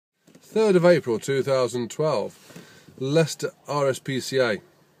3rd of April 2012, Leicester RSPCA.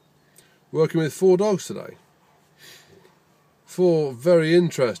 Working with 4 dogs today. 4 very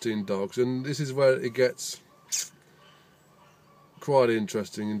interesting dogs, and this is where it gets quite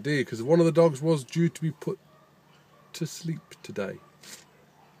interesting indeed, because one of the dogs was due to be put to sleep today.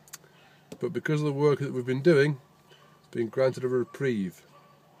 But because of the work that we've been doing, it's been granted a reprieve.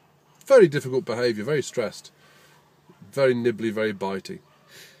 Very difficult behaviour, very stressed, very nibbly, very bitey.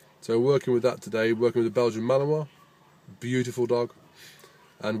 So working with that today, working with a Belgian Malinois, beautiful dog,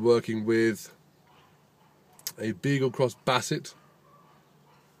 and working with a Beagle Cross Basset,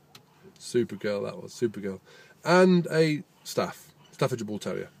 super girl that was, super girl, and a Staffordshire Bull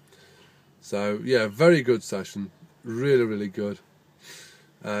Terrier. So yeah, very good session, really, really good,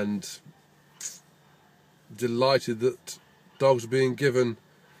 and delighted that dogs are being given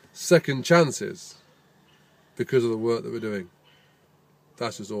second chances because of the work that we're doing.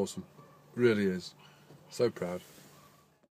 That's just awesome, really is. So proud.